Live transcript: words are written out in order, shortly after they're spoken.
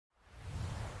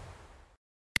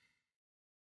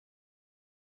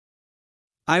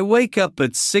I wake up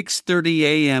at 6:30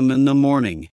 a.m. in the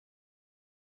morning.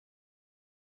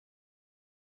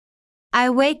 I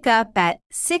wake up at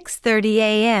 6:30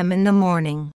 a.m. in the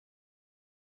morning.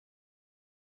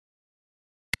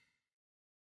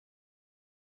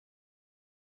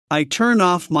 I turn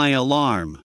off my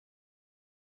alarm.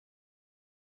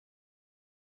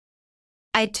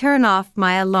 I turn off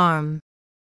my alarm.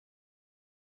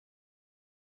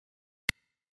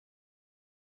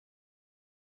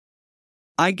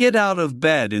 I get out of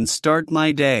bed and start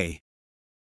my day.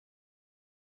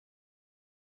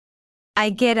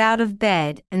 I get out of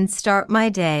bed and start my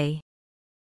day.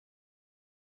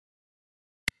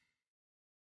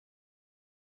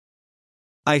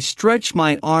 I stretch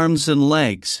my arms and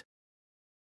legs.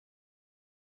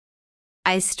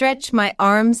 I stretch my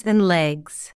arms and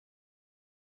legs.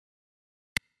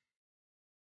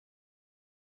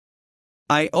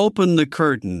 I open the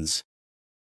curtains.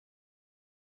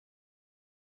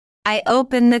 I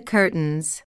open the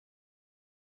curtains.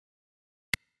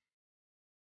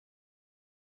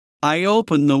 I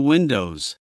open the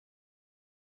windows.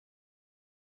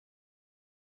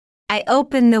 I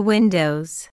open the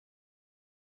windows.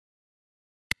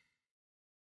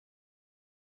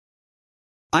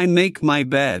 I make my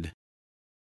bed.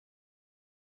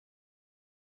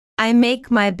 I make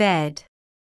my bed.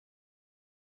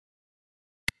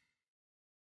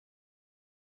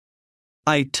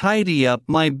 I tidy up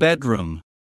my bedroom.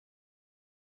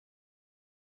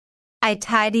 I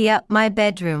tidy up my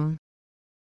bedroom.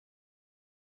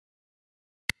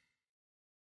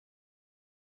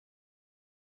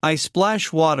 I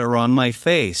splash water on my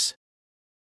face.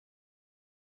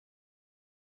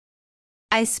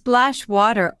 I splash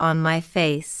water on my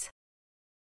face.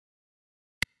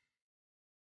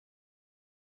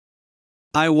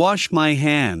 I wash my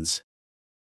hands.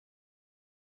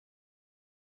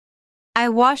 I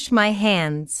wash my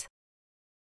hands.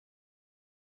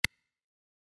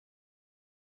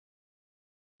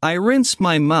 I rinse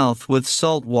my mouth with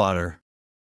salt water.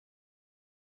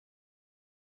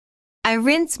 I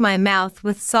rinse my mouth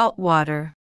with salt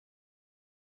water.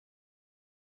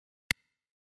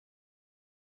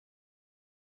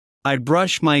 I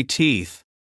brush my teeth.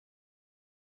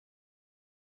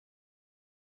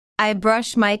 I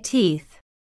brush my teeth.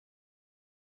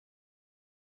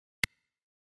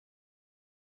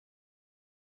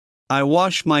 I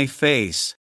wash my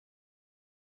face.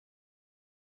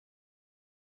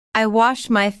 I wash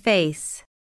my face.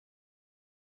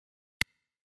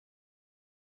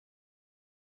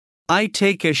 I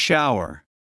take a shower.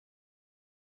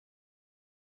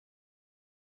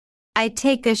 I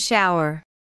take a shower.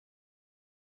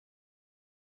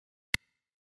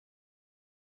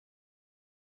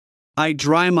 I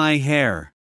dry my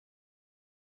hair.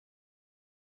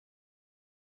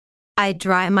 I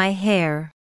dry my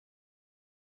hair.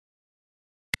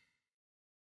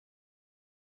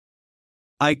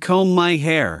 I comb my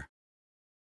hair.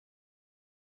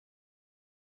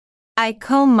 I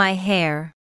comb my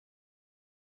hair.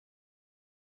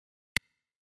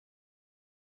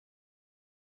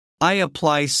 I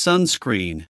apply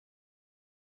sunscreen.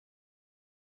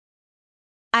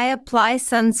 I apply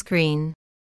sunscreen.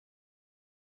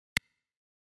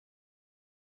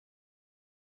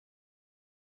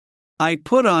 I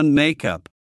put on makeup.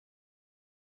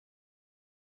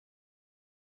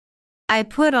 I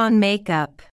put on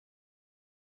makeup.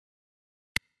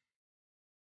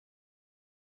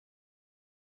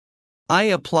 I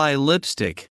apply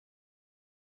lipstick.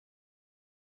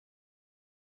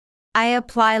 I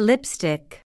apply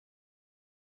lipstick.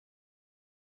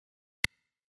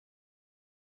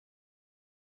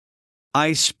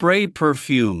 I spray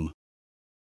perfume.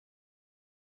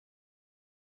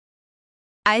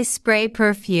 I spray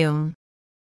perfume.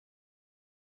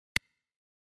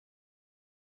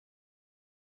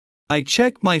 I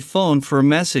check my phone for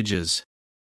messages.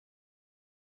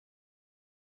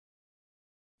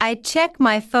 I check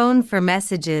my phone for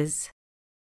messages.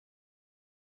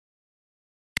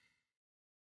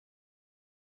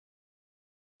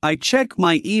 I check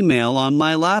my email on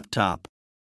my laptop.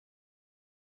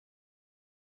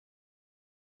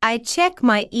 I check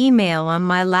my email on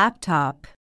my laptop.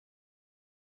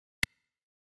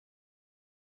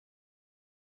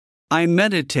 I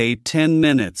meditate 10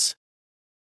 minutes.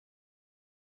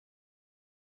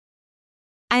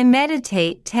 I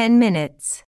meditate 10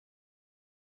 minutes.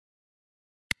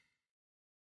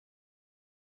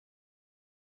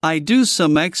 I do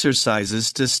some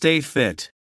exercises to stay fit.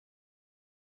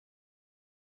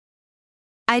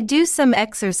 I do some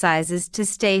exercises to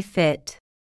stay fit.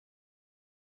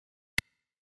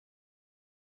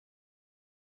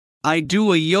 I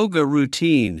do a yoga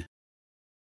routine.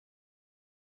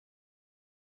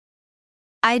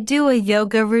 I do a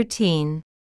yoga routine.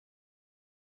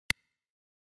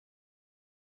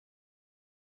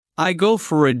 I go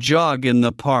for a jog in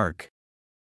the park.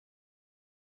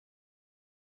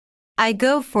 I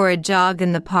go for a jog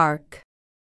in the park.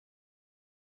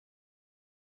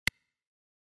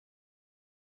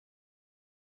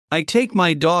 I take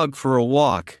my dog for a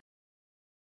walk.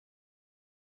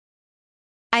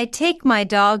 I take my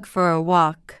dog for a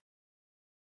walk.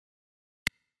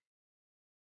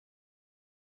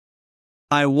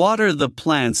 I water the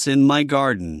plants in my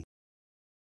garden.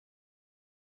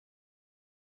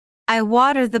 I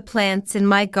water the plants in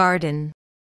my garden.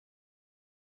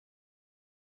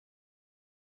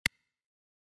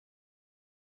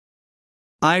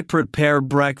 I prepare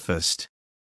breakfast.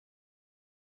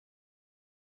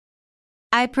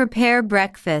 I prepare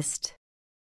breakfast.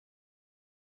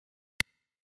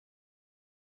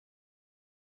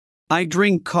 I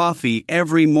drink coffee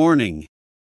every morning.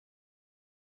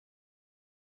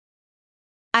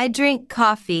 I drink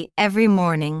coffee every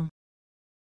morning.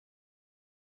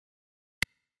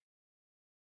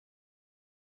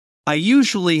 I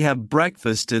usually have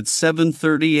breakfast at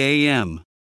 7:30 a.m.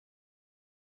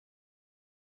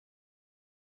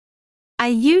 I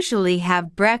usually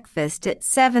have breakfast at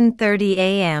 7:30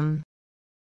 a.m.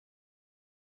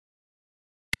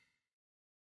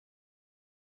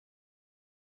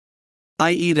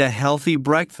 I eat a healthy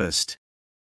breakfast.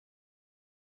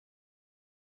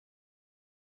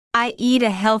 I eat a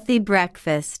healthy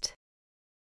breakfast.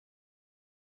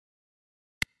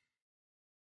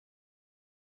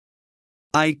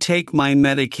 I take my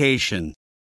medication.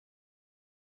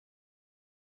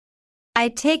 I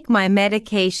take my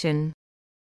medication.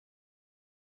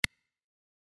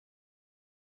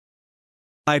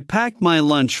 I pack my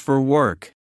lunch for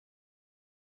work.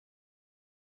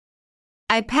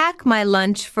 I pack my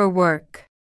lunch for work.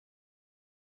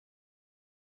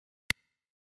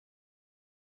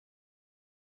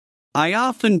 I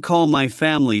often call my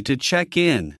family to check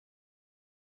in.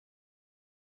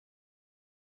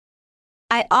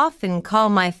 I often call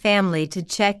my family to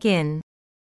check in.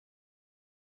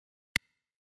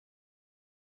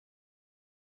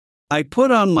 I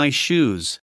put on my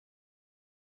shoes.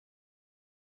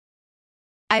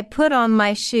 I put on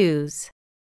my shoes.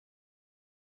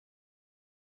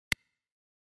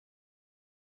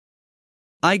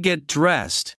 I get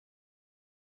dressed.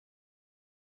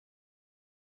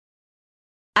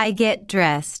 I get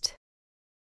dressed.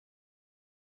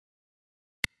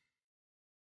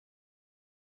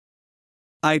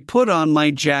 I put on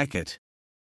my jacket.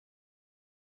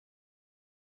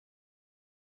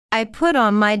 I put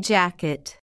on my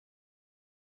jacket.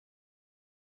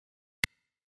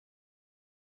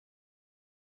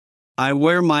 I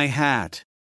wear my hat.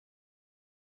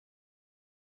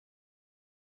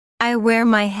 I wear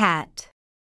my hat.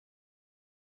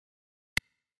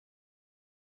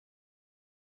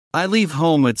 I leave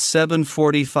home at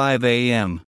 7:45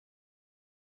 a.m.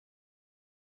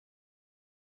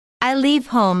 I leave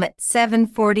home at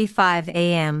 7:45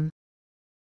 a.m.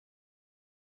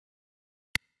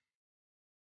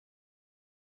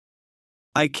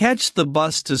 I catch the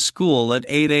bus to school at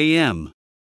 8 a.m.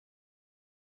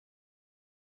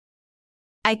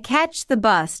 I catch the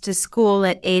bus to school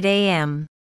at 8 a.m.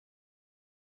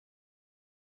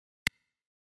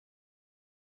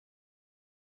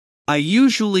 I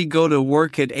usually go to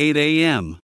work at 8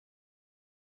 a.m.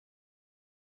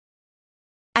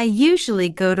 I usually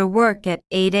go to work at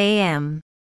 8 a.m.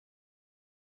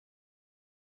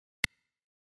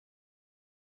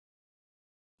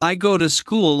 I go to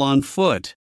school on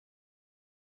foot.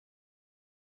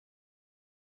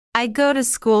 I go to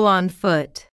school on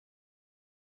foot.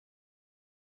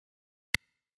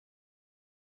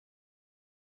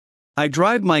 I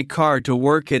drive my car to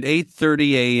work at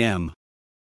 8:30 a.m.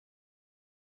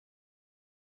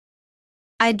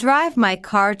 I drive my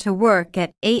car to work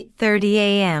at 8:30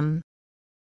 a.m.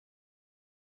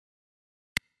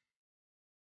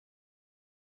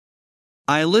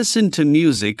 I listen to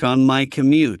music on my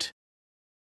commute.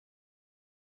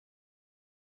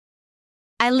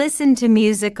 I listen to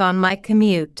music on my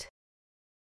commute.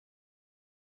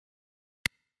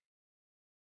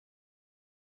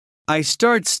 I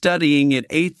start studying at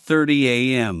 8:30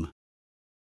 a.m.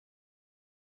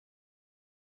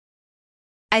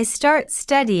 I start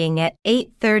studying at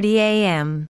 8:30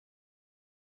 a.m.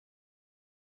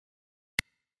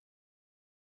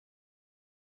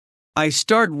 I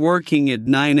start working at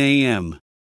 9 a.m.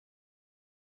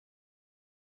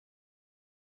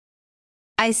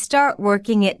 I start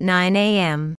working at 9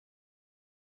 a.m.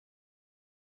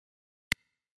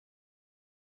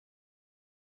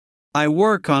 I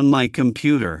work on my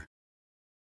computer.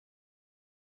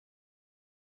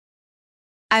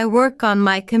 I work on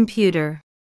my computer.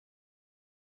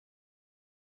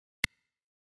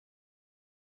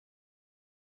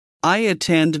 I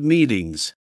attend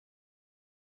meetings.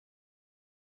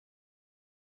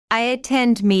 I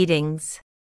attend meetings.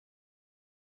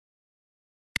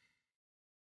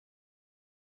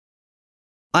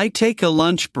 I take a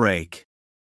lunch break.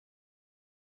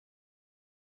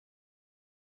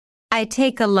 I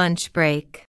take a lunch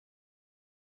break.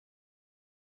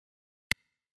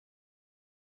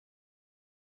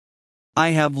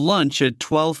 I have lunch at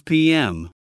 12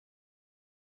 p.m.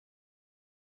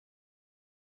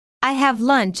 I have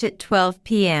lunch at 12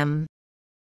 p.m.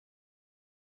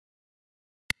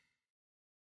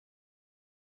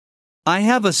 I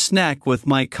have a snack with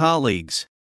my colleagues.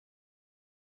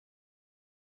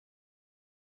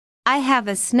 I have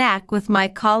a snack with my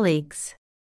colleagues.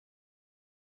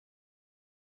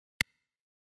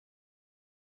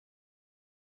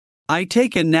 I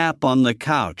take a nap on the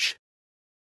couch.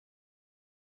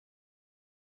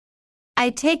 I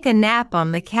take a nap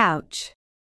on the couch.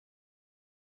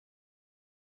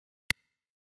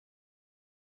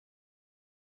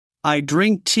 I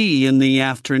drink tea in the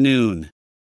afternoon.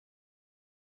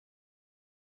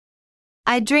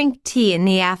 I drink tea in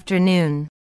the afternoon.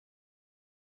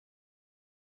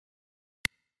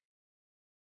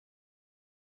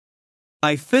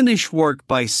 I finish work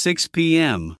by 6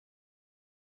 p.m.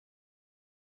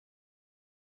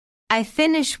 I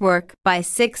finish work by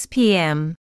 6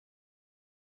 p.m.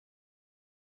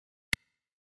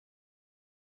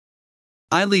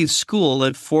 I leave school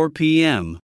at 4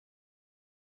 p.m.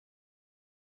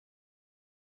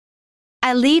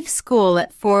 I leave school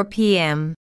at 4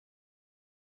 p.m.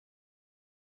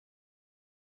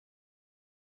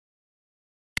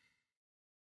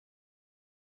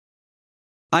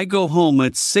 I go home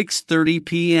at 6:30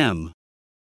 p.m.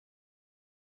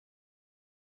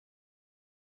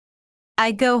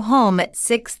 I go home at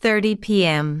 6:30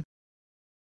 p.m.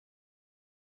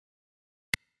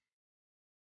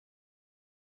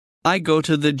 I go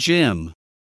to the gym.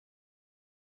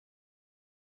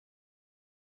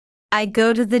 I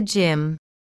go to the gym.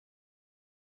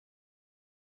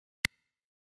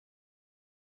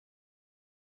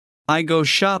 I go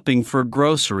shopping for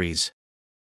groceries.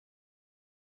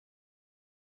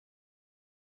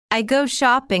 I go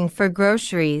shopping for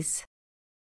groceries.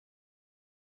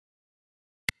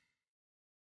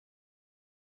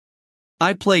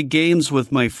 I play games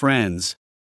with my friends.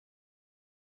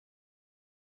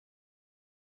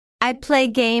 I play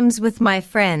games with my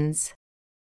friends.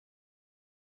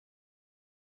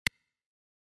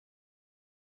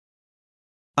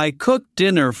 I cook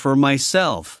dinner for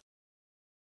myself.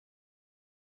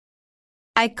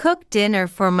 I cook dinner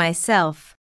for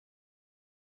myself.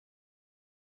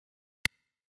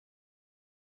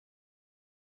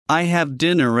 I have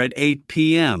dinner at 8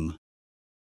 p.m.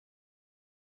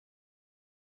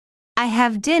 I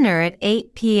have dinner at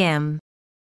 8 p.m.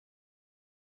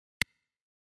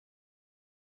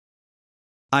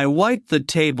 I wipe the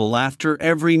table after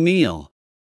every meal.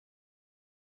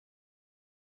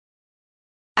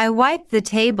 I wipe the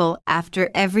table after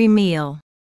every meal.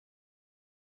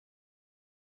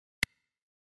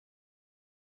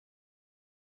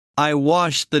 I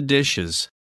wash the dishes.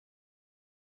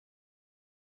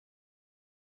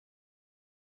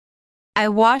 I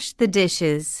wash the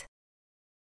dishes.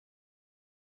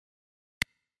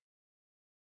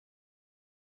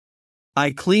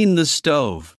 I clean the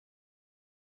stove.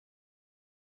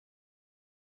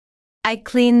 I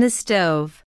clean the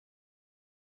stove.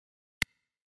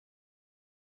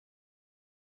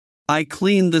 I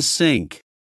clean the sink.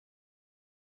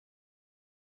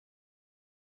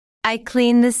 I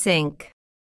clean the sink.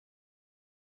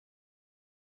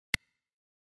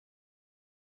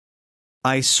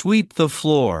 I sweep the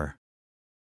floor.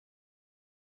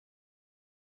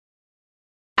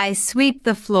 I sweep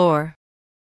the floor.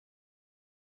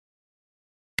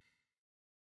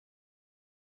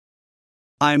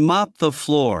 I mop the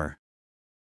floor.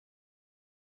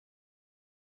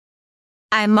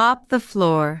 I mop the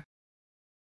floor.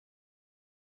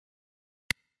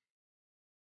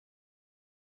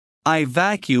 I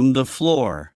vacuum the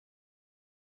floor.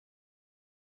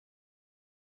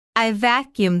 I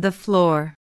vacuum the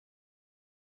floor.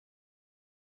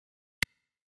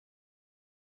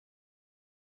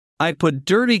 I put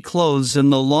dirty clothes in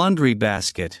the laundry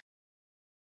basket.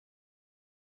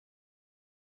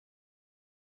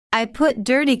 I put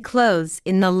dirty clothes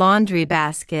in the laundry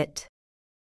basket.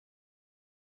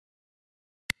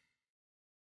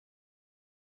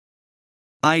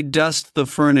 I dust the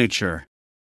furniture.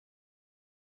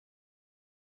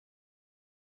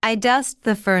 I dust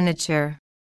the furniture.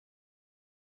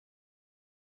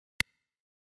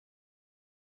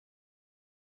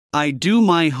 I do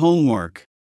my homework.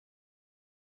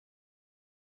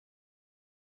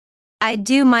 I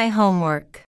do my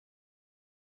homework.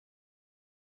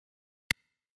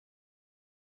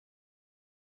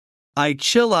 I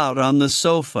chill out on the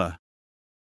sofa.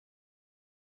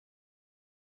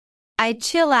 I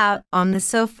chill out on the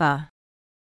sofa.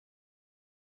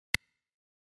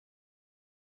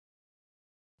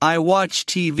 I watch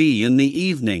TV in the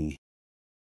evening.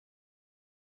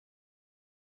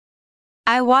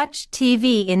 I watch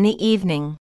TV in the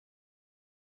evening.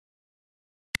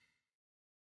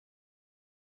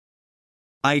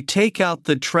 I take out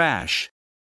the trash.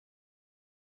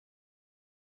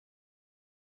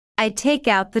 I take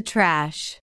out the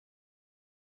trash.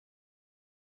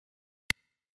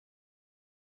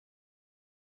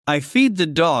 I feed the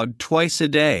dog twice a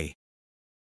day.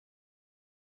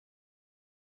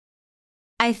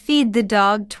 I feed the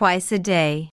dog twice a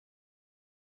day.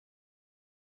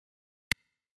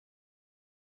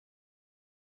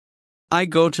 I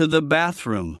go to the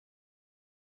bathroom.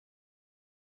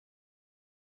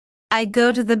 I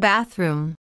go to the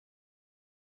bathroom.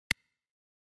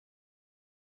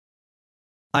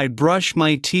 I brush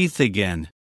my teeth again.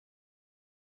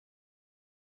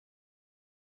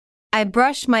 I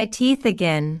brush my teeth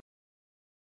again.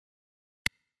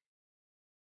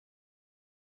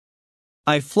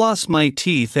 I floss my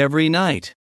teeth every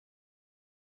night.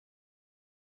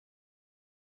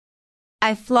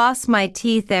 I floss my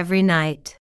teeth every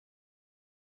night.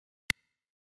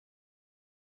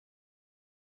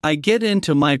 I get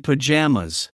into my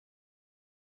pajamas.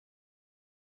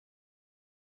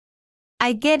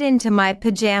 I get into my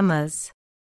pajamas.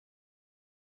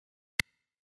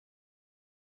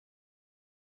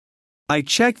 I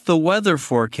check the weather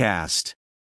forecast.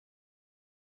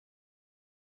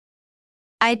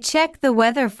 I check the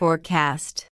weather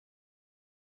forecast.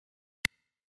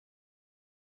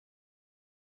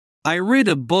 I read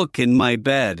a book in my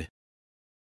bed.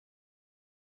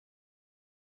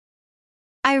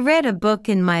 I read a book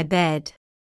in my bed.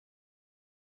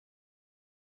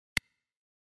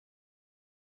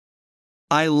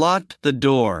 I locked the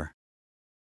door.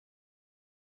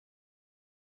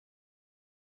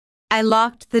 I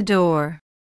locked the door.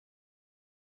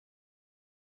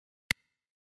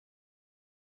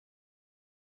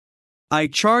 I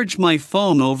charge my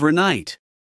phone overnight.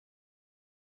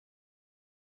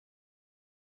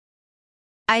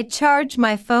 I charge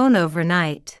my phone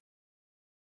overnight.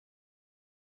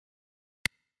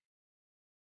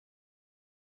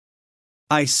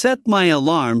 I set my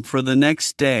alarm for the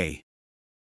next day.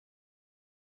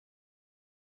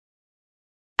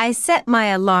 I set my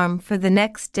alarm for the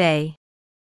next day.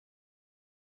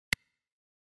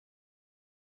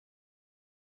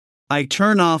 I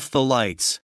turn off the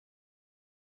lights.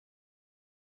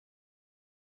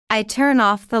 I turn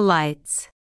off the lights.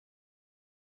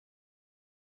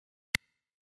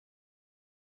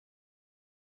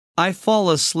 I fall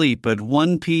asleep at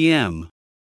 1 p.m.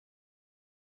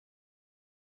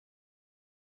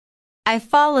 I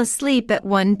fall asleep at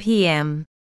 1 p.m.